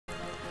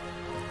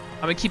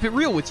I'm gonna keep it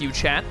real with you,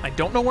 chat. I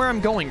don't know where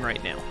I'm going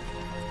right now.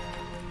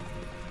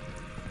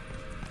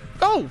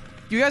 Oh,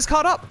 you guys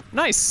caught up.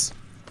 Nice.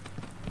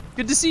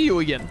 Good to see you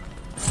again.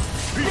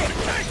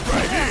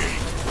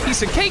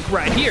 Piece of cake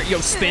right here. Yo,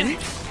 spin.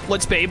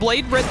 Let's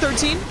Beyblade, Red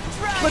 13.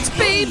 Let's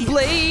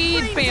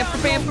Beyblade. Bam,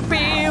 bam, bam,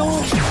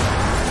 bam.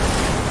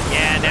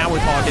 Yeah, now we're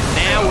talking.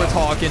 Now we're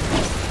talking.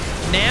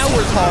 Now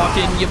we're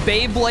talking. You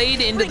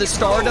Beyblade into the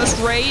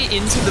Stardust Ray,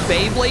 into the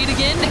Beyblade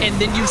again, and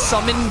then you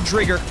summon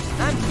Drigger.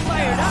 I'm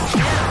fired up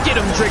now. Get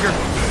him, Drigger.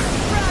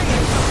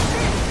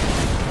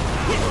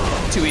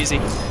 Too easy.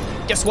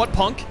 Guess what,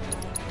 punk?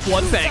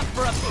 Blood Fang.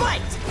 For a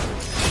fight.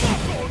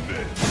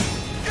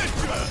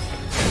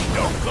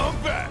 Don't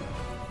come back.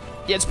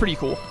 Yeah, it's pretty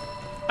cool.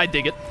 I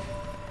dig it.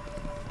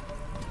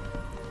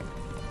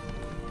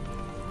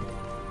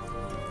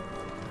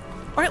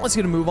 All right, let's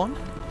get a move on.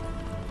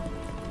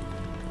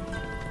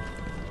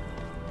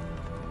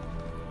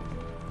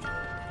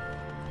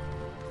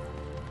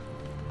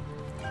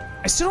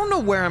 I still don't know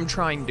where I'm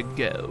trying to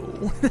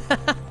go.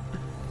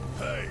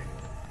 Hey,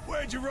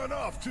 where'd you run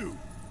off to?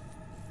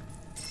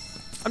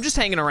 I'm just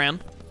hanging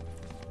around.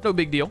 No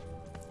big deal.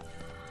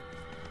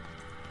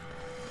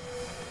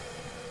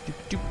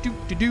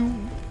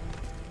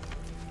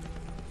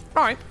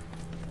 All right.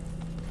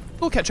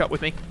 They'll catch up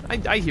with me.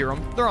 I hear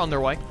them. They're on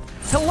their way.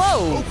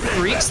 Hello,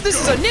 freaks. This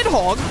is a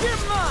Nidhogg. You're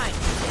mine.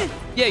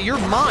 Yeah, you're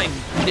mine,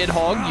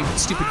 Nidhogg, you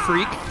stupid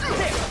freak.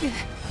 There.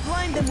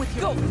 Blind them with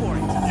your... Go for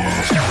it. End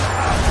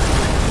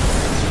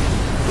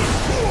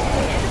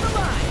of the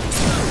line.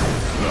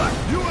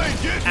 You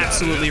ain't getting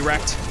Absolutely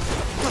wrecked.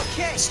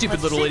 Okay.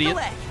 Stupid let's little shake the idiot.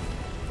 leg.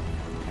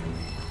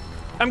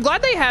 I'm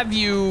glad they have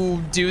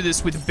you do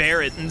this with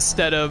Barret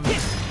instead of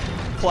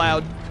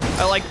Cloud.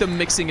 I like them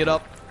mixing it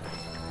up.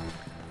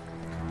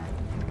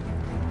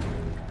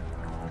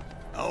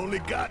 I only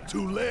got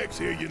 2 legs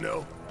here, you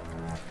know.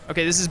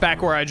 Okay, this is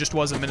back where I just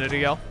was a minute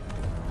ago.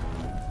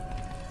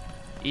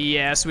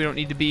 Yes, we don't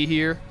need to be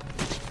here.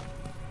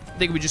 I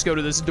think we just go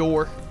to this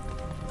door.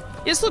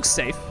 This looks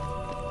safe.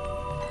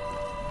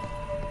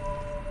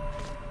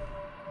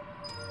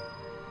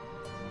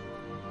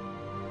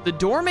 The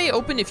door may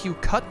open if you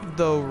cut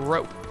the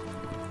rope.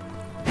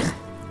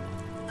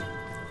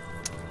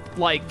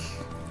 Like...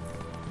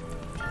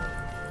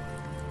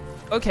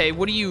 Okay,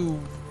 what do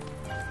you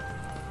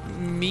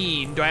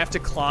mean? Do I have to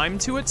climb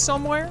to it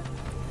somewhere?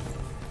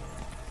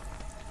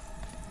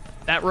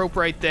 That rope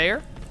right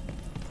there?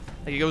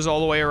 Like it goes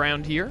all the way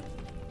around here?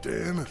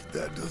 Damn, if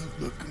that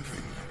doesn't look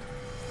convenient.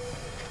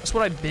 That's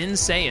what I've been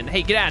saying.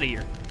 Hey, get out of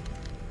here.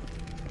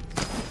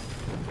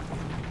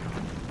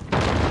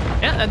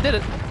 Yeah, that did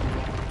it.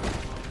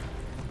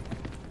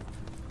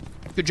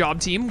 Good job,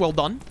 team. Well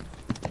done.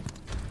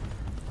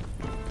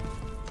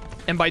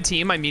 And by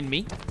team, I mean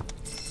me.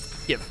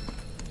 Give.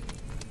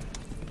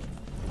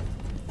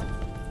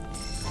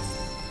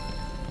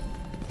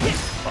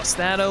 Bust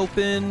that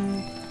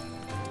open.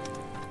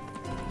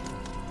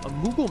 A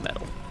Moogle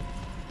medal.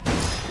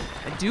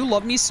 I do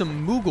love me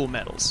some Moogle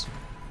medals.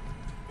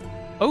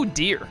 Oh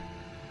dear.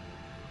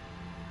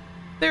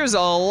 There's a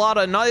lot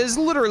of... There's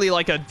literally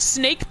like a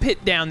snake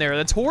pit down there.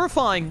 That's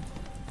horrifying.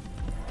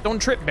 Don't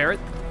trip, Barret.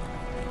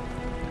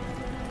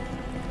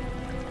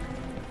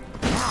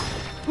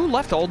 Who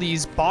left all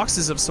these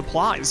boxes of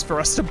supplies for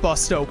us to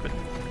bust open?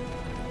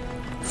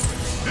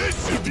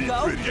 This should be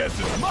pretty. Yes,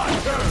 it's my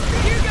turn.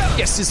 Here you go.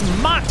 Yes, it's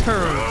my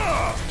turn.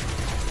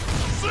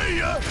 See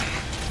ya.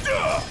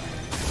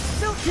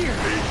 Still here.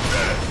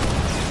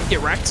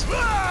 Get wrecked.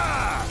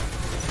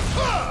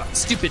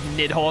 Stupid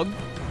Nidhogg.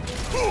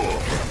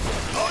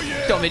 Oh,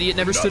 yeah. Dumb idiot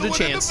never stood a Another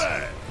one in the chance.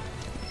 bag.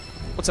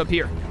 What's up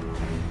here?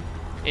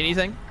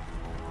 Anything?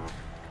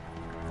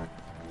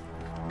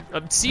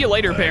 See you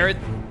later, Barret.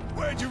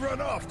 Where'd you run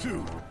off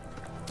to?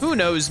 Who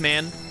knows,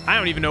 man? I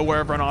don't even know where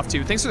I've run off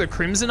to. Thanks for the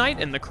Crimsonite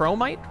and the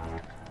Chromite.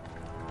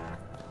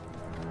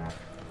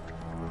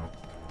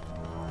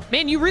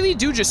 Man, you really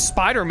do just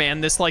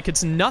Spider-Man this like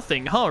it's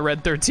nothing, huh,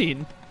 Red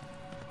 13?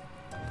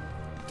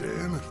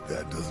 Damn, if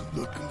that doesn't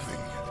look convenient.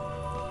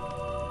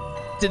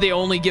 Did they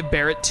only give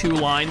Barret 2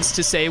 lines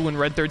to say when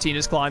Red 13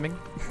 is climbing?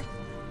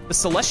 The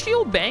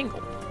Celestial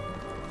Bangle.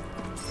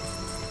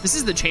 This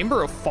is the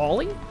Chamber of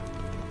Folly?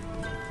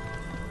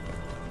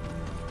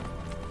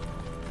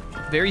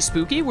 Very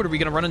spooky. What, are we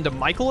gonna run into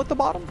Michael at the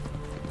bottom?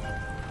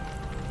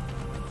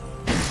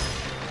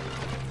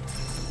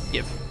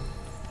 Give.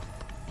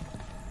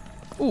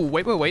 Ooh,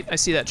 wait. I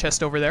see that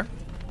chest over there.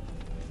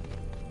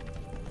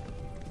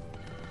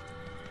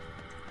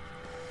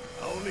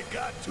 I only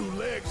got 2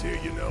 legs here,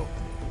 you know.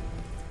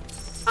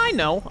 I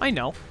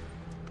know.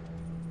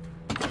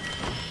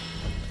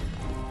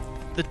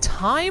 The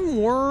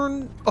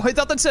time-worn... Oh, I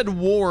thought that said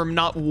warm,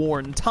 not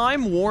worn.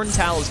 Time-worn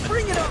talisman.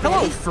 Bring it on.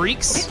 Hello,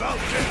 freaks. About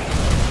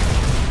that.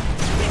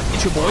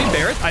 It's your boy,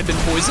 Barret. I've been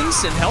poisoned.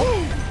 Send help.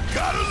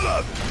 Gotta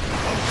love it.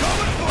 I'm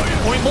coming for you.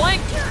 Point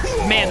blank.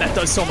 Man, that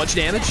does so much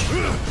damage.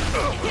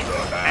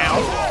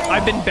 Ow.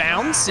 I've been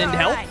bound. Send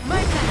help. All right,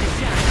 my time to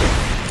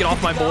shine. Get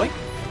off my boy.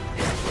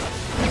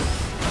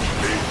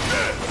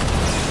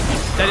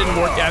 That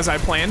didn't work as I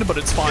planned, but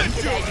it's fine.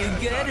 Did I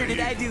do good or did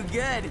I do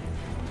good?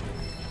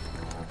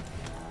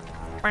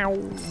 Wow,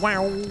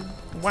 wow,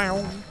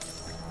 wow.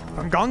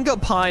 Ganga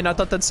Pine. I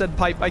thought that said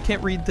pipe. I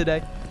can't read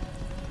today.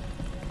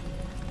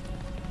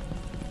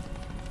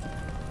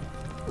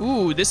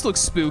 Ooh, this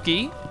looks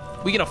spooky.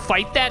 We gonna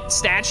fight that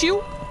statue?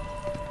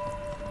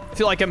 I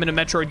feel like I'm in a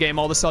Metroid game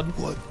all of a sudden.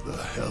 What the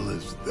hell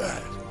is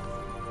that?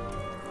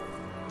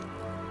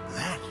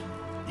 That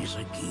is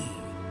a key.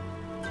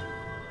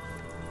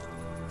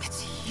 It's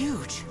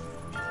huge.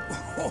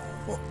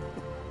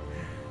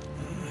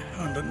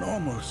 Under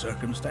normal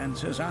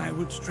circumstances, I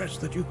would stress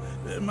that you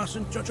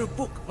mustn't judge a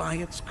book by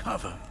its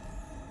cover.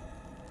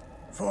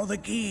 For the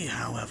Gi,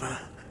 however,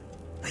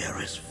 they are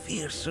as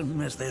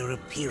fearsome as their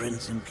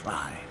appearance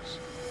implies.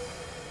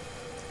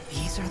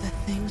 These are the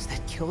things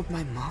that killed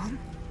my mom?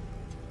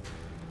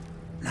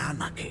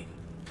 Nanaki,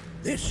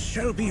 this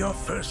shall be your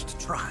first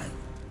trial.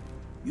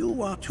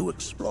 You are to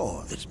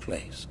explore this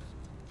place.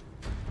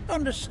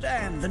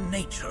 Understand the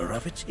nature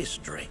of its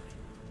history.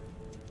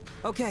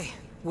 Okay,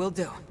 will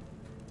do.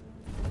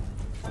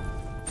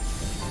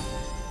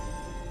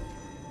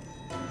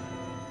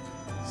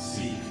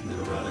 Seek the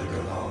relic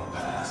of our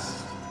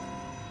past.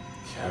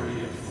 Carry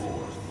it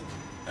forth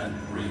and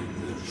bring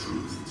the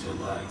truth to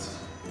light.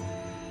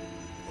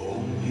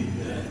 Only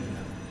then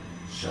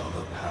shall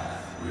the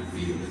path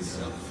reveal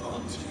itself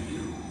unto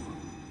you.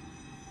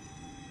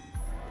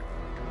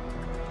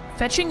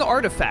 Fetching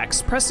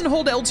artifacts. Press and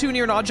hold L2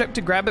 near an object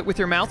to grab it with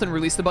your mouth and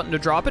release the button to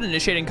drop it.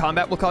 Initiating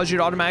combat will cause you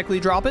to automatically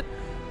drop it.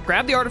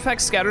 Grab the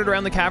artifacts scattered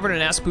around the cavern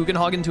and ask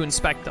Bugenhagen to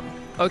inspect them.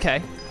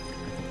 Okay.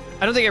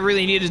 I don't think I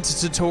really needed a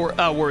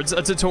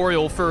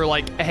tutorial for,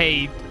 like,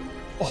 hey,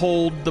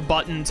 hold the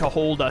button to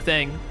hold a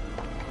thing.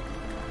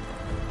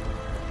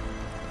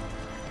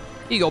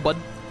 Here you go, bud.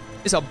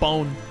 It's a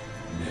bone.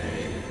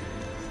 Nay,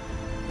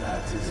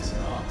 that is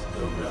not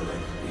the relic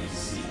we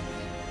seek.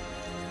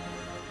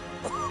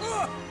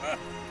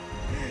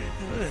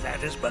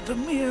 That is but a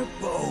mere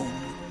bone.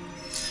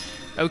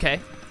 Okay.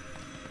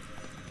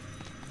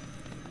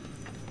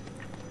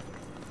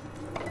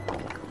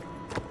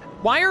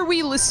 Why are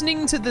we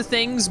listening to the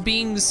things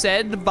being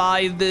said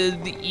by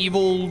the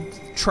evil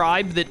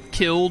tribe that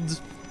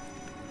killed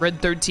Red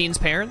 13's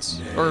parents?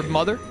 Nay, or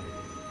mother?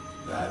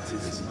 That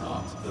is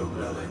not the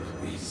relic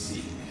we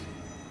seek.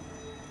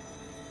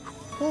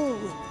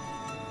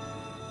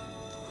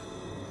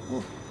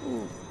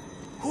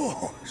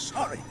 Oh,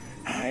 sorry.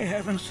 I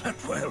haven't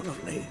slept well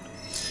of late.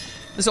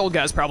 This old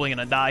guy's probably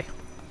gonna die.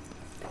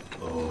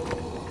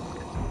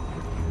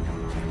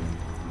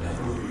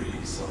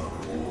 Memories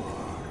of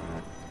war.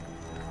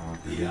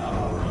 The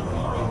hour of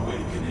our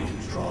awakening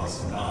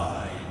draws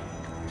nigh.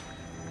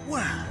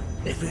 Well,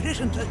 if it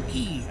isn't a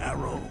Gi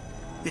arrow,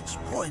 its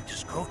point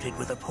is coated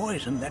with a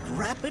poison that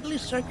rapidly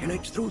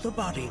circulates through the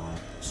body,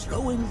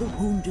 slowing the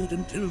wounded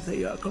until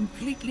they are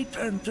completely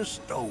turned to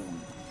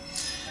stone.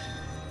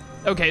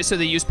 Okay, so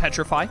they use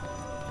Petrify.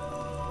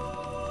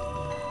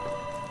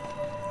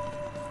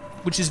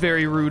 Which is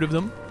very rude of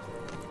them.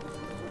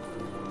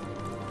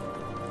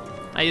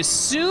 I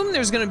assume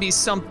there's gonna be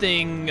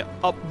something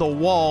up the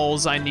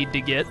walls I need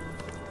to get.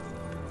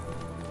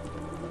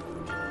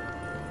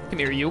 Come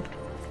here, you.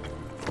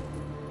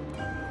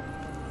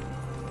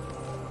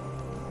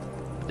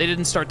 They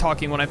didn't start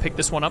talking when I picked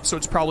this one up, so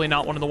it's probably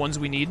not one of the ones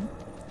we need.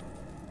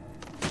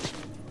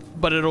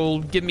 But it'll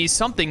give me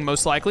something,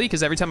 most likely,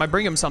 because every time I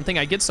bring him something,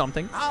 I get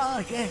something.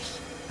 Ah, yes,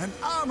 an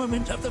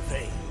armament of the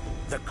Fae.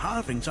 The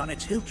carvings on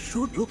its hilt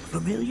should look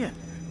familiar.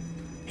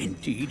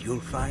 Indeed,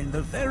 you'll find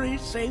the very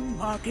same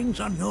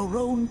markings on your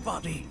own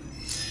body.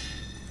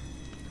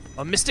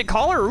 A Mystic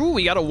Collar. Ooh,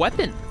 we got a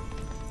weapon.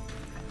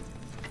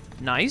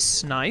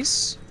 Nice,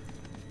 nice.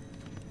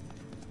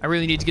 I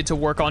really need to get to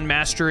work on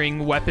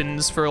mastering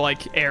weapons for,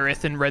 like,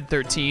 Aerith and Red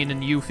 13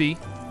 and Yuffie.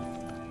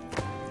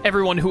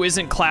 Everyone who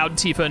isn't Cloud,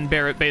 Tifa, and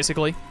Barret,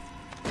 basically.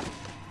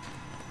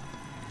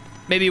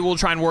 Maybe we'll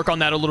try and work on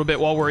that a little bit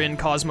while we're in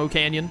Cosmo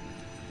Canyon.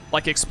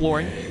 Like,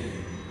 exploring. Nay,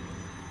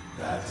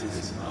 that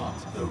is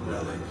not the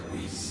relic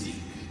we seek.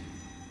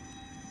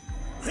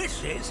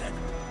 This is it.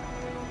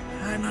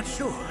 I'm not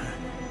sure,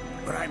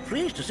 but I'm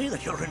pleased to see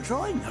that you're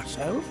enjoying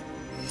yourself.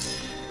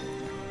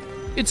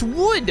 It's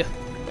wood!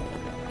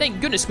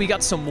 Thank goodness we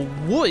got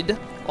some wood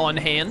on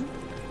hand.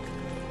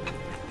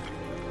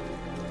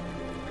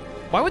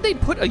 Why would they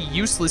put a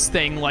useless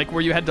thing, like,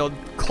 where you had to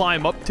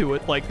climb up to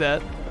it like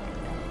that?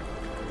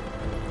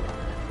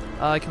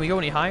 Can we go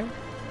any higher?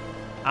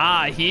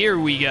 Ah, here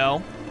we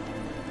go.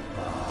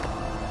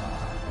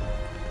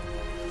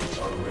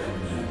 A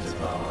remnant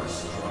of our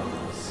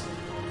struggles,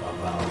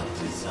 of our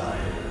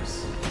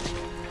desires.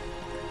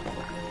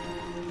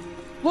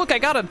 Look, I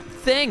got a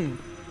thing.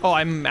 Oh,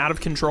 I'm out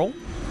of control?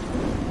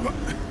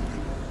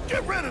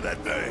 Get rid of that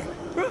thing!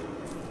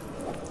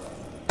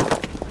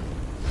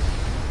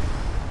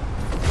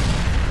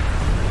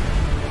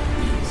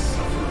 In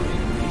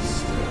suffering we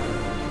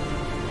stir.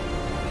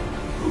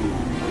 Who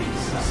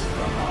wakes us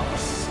from our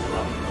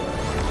slumber?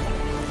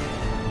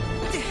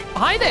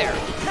 Hi there!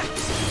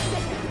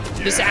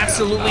 This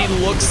absolutely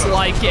looks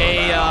like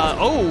a,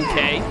 oh,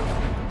 okay.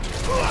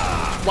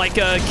 Like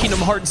a Kingdom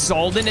Hearts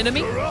Zaldin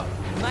enemy.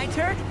 My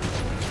turn?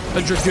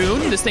 A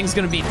Dragoon. This thing's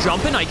gonna be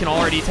jumping, I can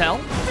already tell.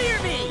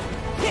 Fear me!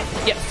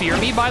 Yeah, fear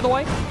me, by the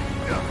way.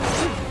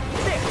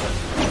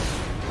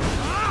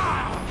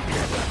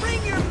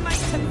 Bring your might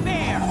to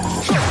bear!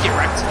 Get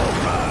wrecked.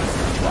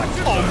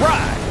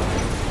 Alright.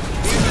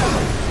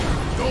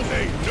 Don't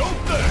ain't no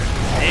thing.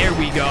 There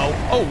we go.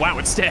 Oh, wow,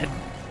 it's dead.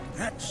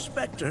 That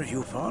specter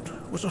you fought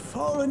was a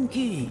fallen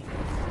key.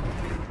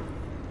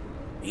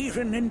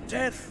 Even in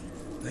death,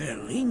 their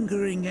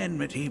lingering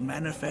enmity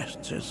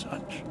manifests as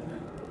such.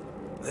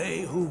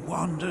 They who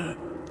wander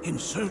in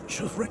search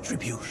of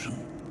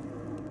retribution.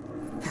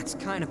 That's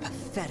kind of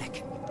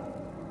pathetic.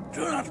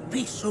 Do not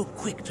be so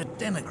quick to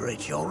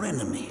denigrate your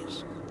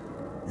enemies,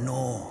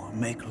 nor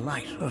make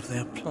light of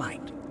their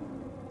plight.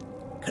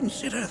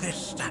 Consider this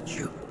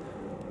statue.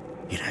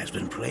 It has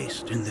been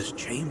placed in this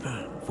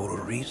chamber for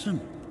a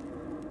reason.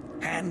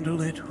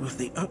 Handle it with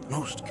the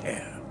utmost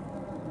care.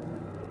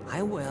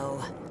 I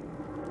will.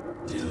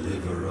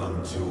 Deliver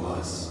unto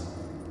us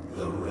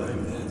the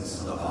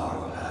remnants of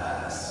our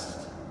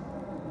past.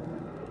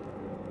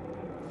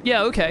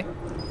 Yeah, okay.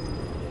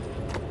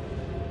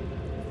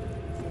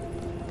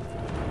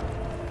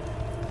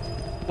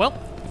 Well,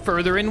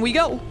 further in we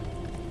go.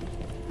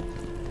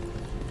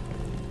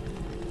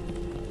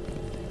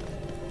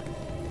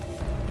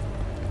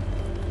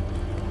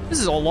 This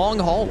is a long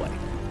hallway.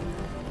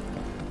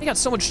 They got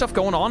so much stuff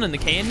going on in the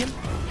canyon.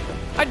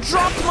 I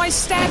dropped my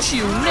statue,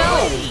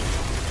 no!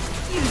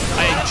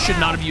 I should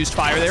not have used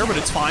fire there, but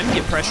it's fine.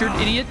 Get pressured,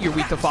 idiot. You're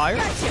weak to fire.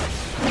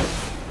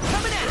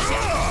 Coming at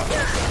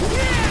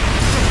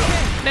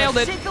you! Nailed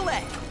it. Take the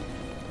leg.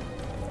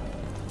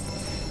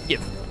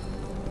 Give.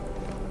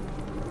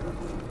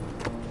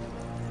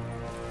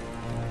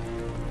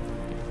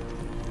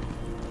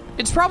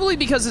 It's probably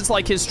because it's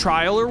like his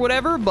trial or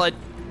whatever, but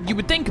you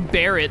would think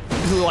Barrett,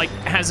 who like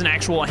has an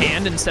actual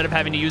hand instead of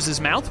having to use his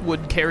mouth,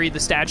 would carry the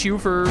statue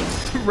for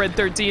Red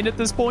 13 at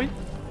this point.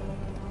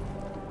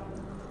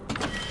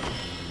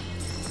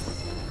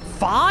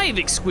 5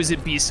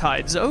 exquisite beast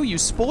hides. Oh, you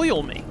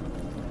spoil me.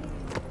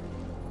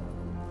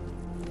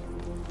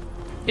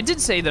 It did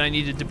say that I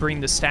needed to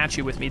bring the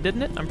statue with me,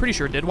 didn't it? I'm pretty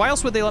sure it did. Why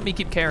else would they let me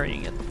keep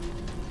carrying it?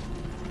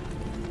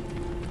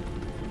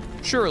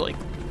 Surely.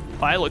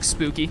 Oh, that looks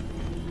spooky.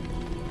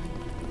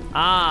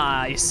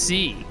 Ah, I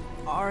see.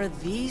 Are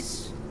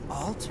these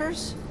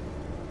altars?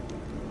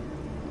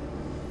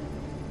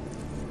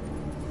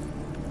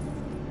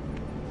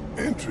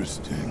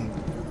 Interesting.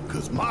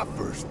 Because my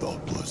first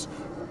thought was,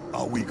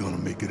 are we gonna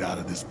make it out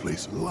of this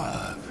place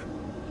alive?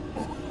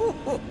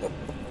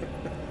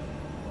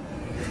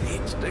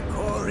 Its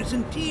decor is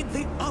indeed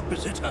the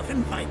opposite of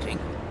inviting.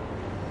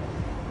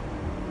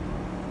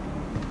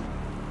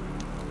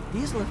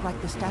 These look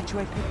like the statue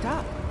I picked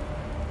up.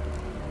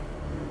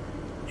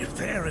 If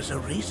there is a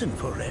reason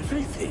for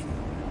everything,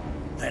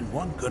 then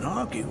one could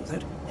argue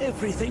that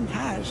everything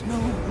has no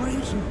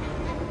reason.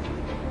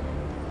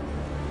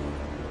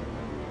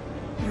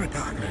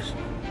 Regardless,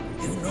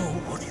 you know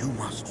what you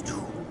must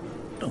do,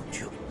 don't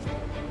you?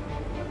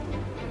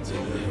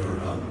 Deliver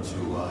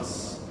unto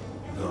us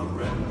the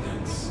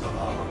remnants of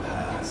our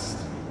past.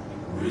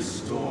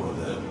 Restore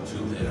them to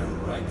their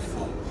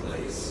rightful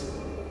place.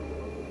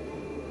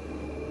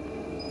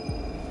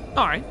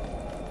 All right.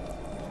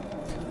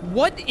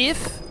 What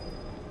if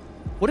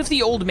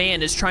the old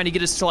man is trying to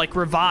get us to like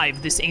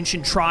revive this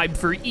ancient tribe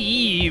for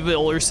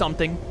evil or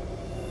something?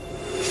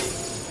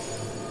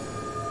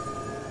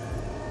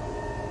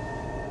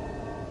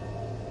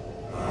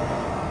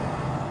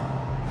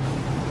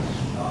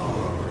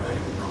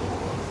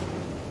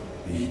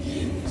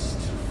 Begins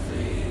to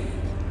fade.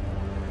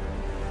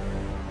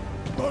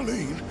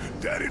 Marlene,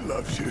 Daddy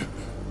loves you.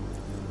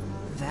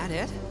 That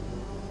it?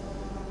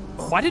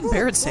 Why did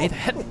Barrett say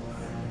that?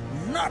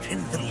 Not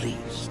in the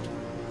least.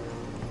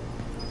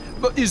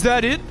 But is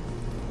that it?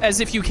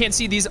 As if you can't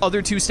see these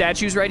other 2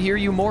 statues right here,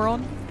 you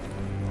moron.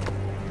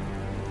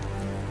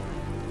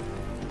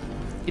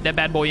 Get that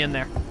bad boy in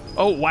there.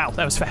 Oh, wow,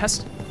 that was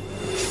fast.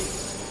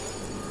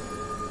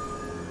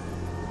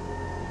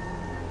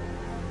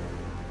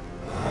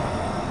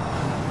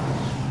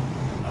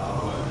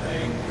 Our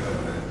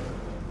anger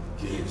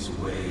gives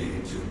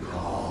way to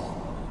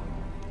calm.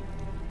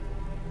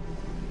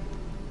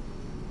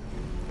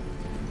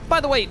 By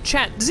the way,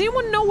 chat, does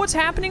anyone know what's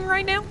happening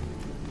right now?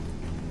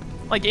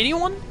 Like,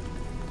 anyone?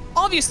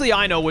 Obviously,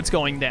 I know what's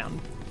going down,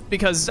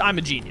 because I'm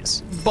a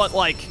genius. But,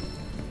 like,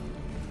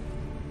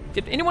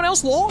 get anyone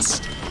else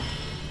lost?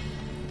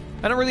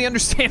 I don't really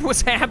understand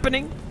what's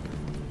happening.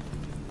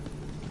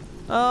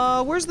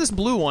 Where's this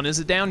blue one? Is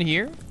it down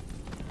here?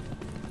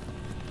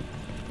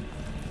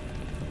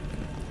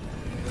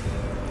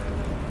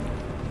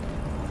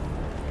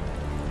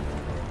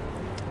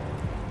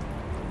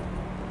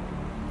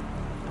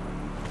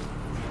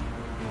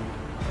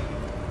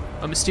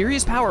 A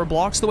mysterious power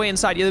blocks the way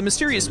inside. Yeah, the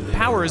mysterious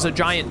power is a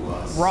giant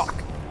rock.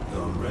 The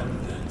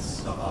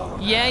remnants of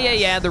our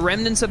Yeah, the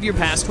remnants of your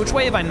past. Which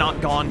way have I not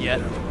gone yet?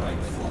 rightful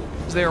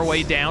Is there a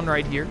way down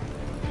right here?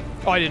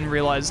 Oh, I didn't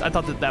realize. I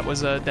thought that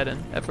was a dead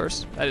end at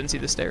first. I didn't see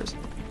the stairs.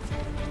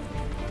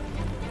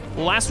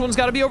 The last one's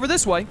got to be over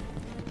this way.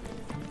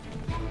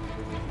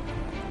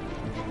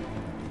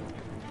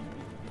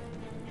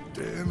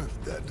 Damn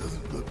if that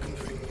doesn't look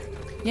convenient.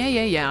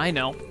 Yeah, I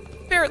know.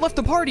 Barrett left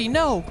the party.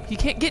 No, he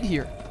can't get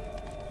here.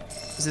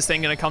 Is this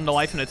thing gonna come to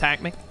life and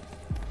attack me?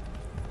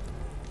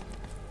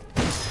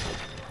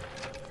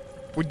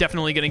 We're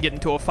definitely gonna get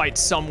into a fight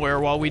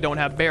somewhere while we don't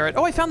have Barrett.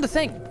 Oh, I found the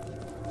thing.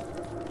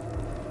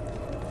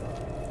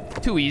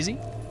 Too easy.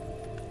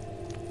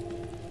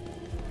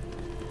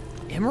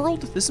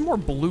 Emerald? This is more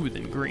blue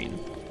than green.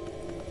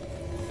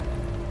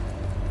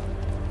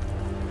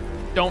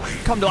 Don't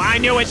come to... I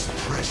knew it!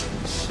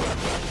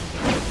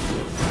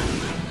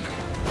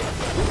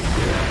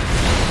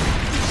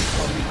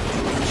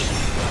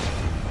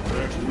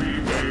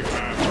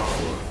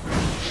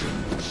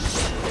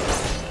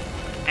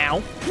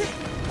 Ow.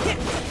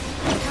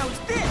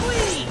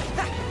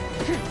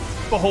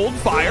 Behold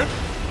fire.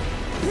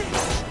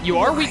 You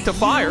are weak to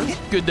fire.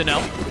 Good to know.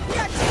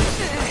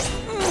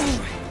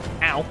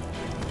 Ow.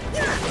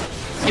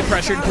 Get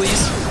pressured,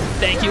 please.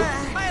 Thank you.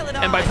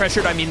 And by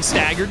pressured, I mean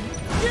staggered.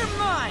 You're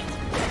mine.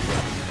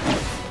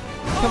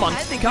 Come on,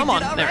 come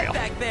on. There we go.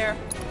 Back there.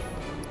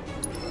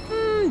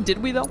 Did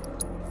we though?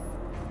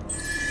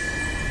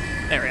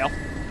 There we go.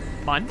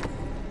 Mine.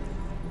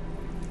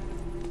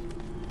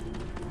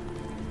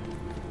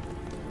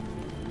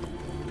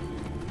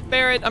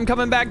 Barrett, I'm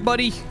coming back,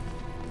 buddy.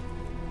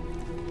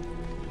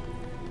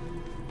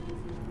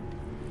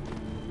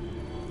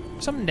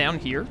 Something down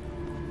here.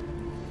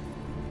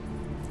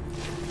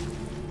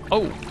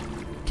 Oh,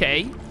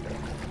 okay.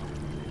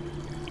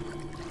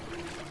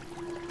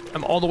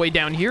 I'm all the way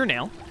down here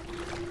now.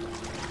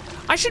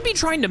 I should be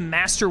trying to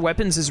master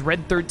weapons as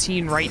Red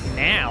 13 right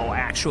now,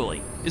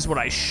 actually, is what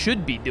I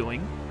should be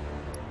doing.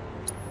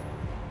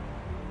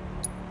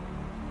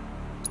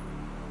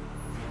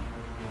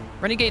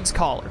 Renegade's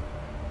Collar.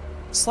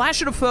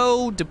 Slash at a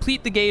foe,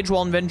 deplete the gauge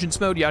while in vengeance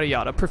mode, yada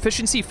yada.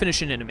 Proficiency,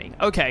 finish an enemy.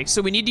 Okay,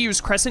 so we need to use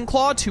Crescent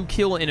Claw to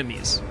kill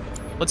enemies.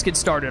 Let's get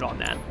started on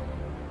that.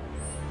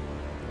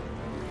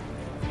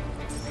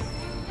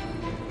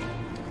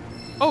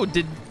 Oh,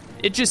 did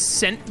it just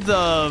sent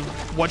the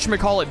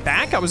whatchamacallit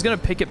back? I was gonna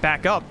pick it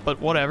back up,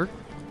 but whatever.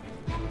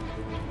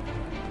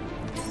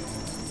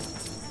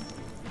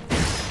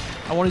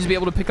 I wanted to be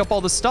able to pick up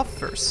all the stuff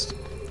first.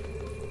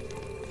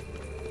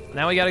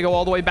 Now we gotta go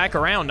all the way back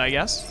around, I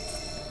guess.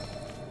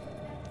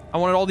 I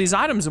wanted all these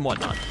items and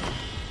whatnot.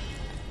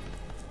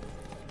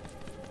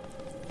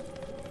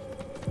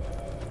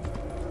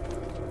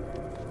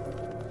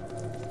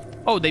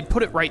 Oh, they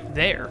put it right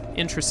there.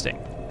 Interesting.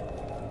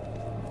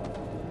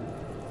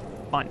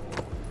 Fine.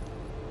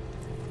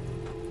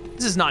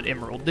 This is not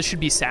emerald. This should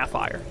be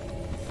sapphire.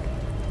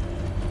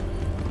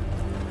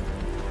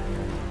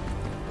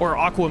 Or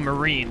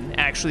aquamarine,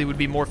 actually, would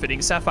be more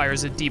fitting. Sapphire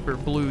is a deeper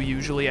blue,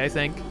 usually, I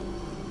think.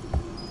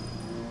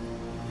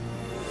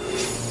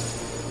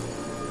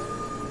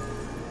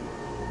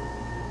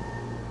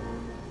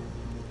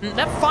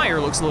 That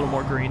fire looks a little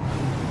more green.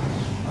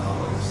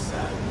 Our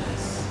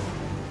sadness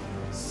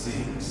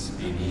sinks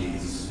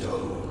beneath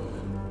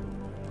stone.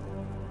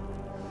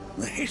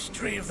 The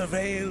history of the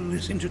Vale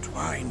is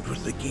intertwined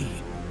with the Gi,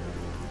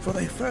 for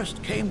they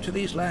first came to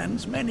these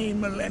lands many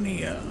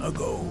millennia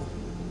ago.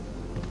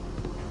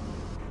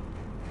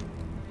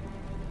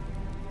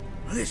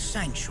 This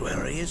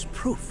sanctuary is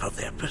proof of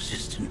their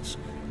persistence,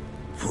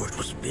 for it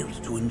was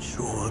built to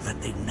ensure that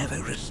they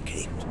never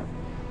escaped.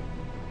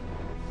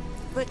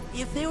 But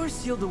if they were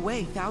sealed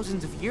away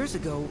thousands of years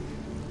ago,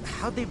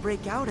 how'd they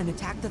break out and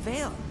attack the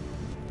Vale?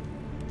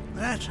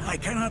 That I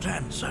cannot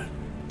answer.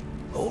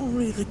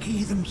 Only the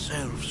Gi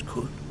themselves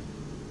could.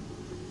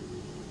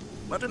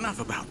 But enough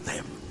about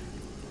them.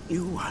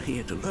 You are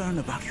here to learn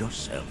about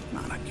yourself,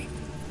 Nanaki.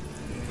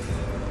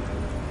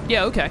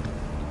 Yeah, okay.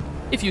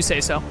 If you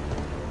say so.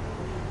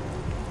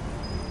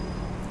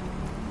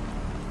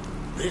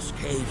 This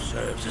cave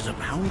serves as a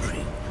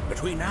boundary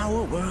between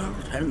our world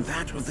and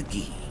that of the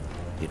Gi.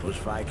 It was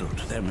vital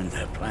to them and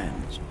their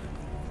plans.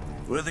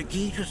 Were the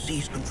Gi to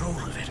seize control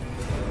of it,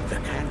 the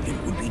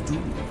canyon would be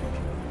doomed.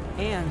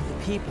 And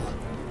the people.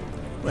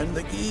 When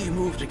the Gi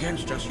moved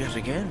against us yet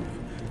again,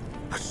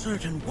 a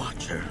certain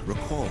watcher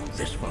recalled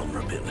this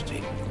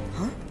vulnerability.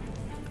 Huh?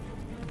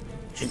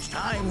 Since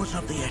time was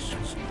of the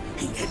essence,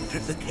 he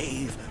entered the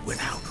cave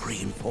without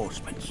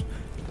reinforcements.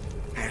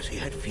 As he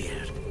had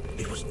feared,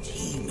 it was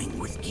teeming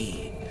with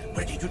Gi,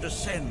 ready to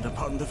descend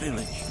upon the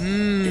village.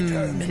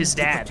 Determined his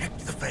dad. to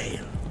protect the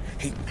Vale,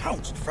 he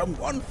pounced from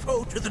one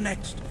foe to the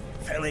next,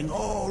 felling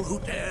all who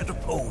dared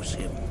oppose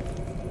him.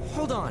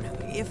 Hold on.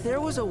 If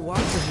there was a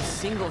watcher who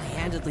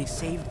single-handedly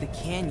saved the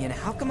canyon,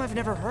 how come I've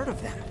never heard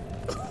of them?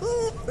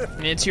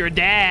 It's your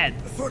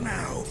dad. For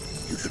now,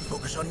 you should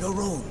focus on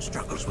your own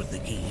struggles with the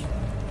Gi.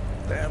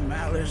 Their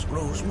malice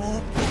grows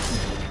more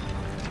potent.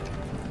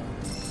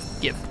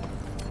 Give.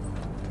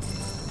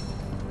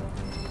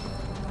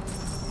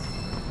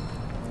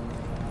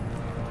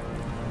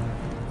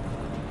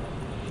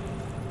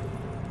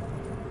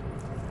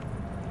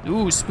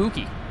 Ooh,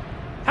 spooky.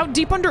 How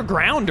deep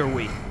underground are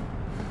we?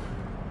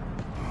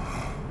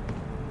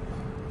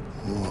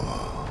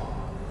 Whoa.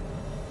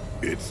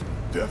 It's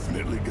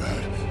definitely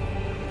got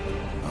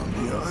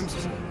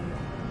ambiance.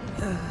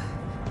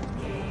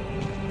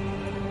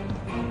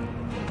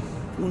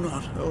 Do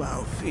not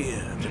allow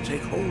fear to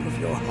take hold of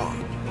your heart.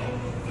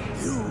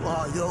 You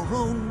are your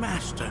own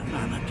master,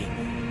 Nanaki.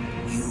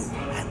 You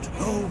and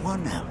no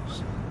one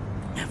else.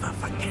 Never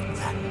forget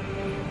that.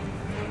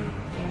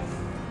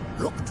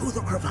 Look to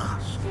the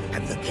crevasse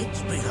and the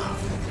gates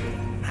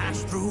beyond.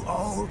 Pass through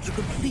all to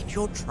complete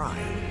your trial.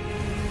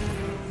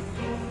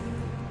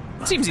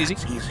 But Seems easy.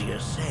 that's easier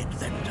said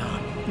than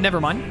done. Never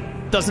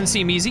mind. Doesn't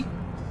seem easy.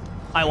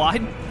 I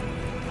lied.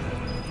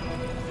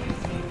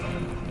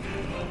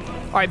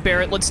 All right,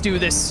 Barrett, let's do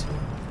this.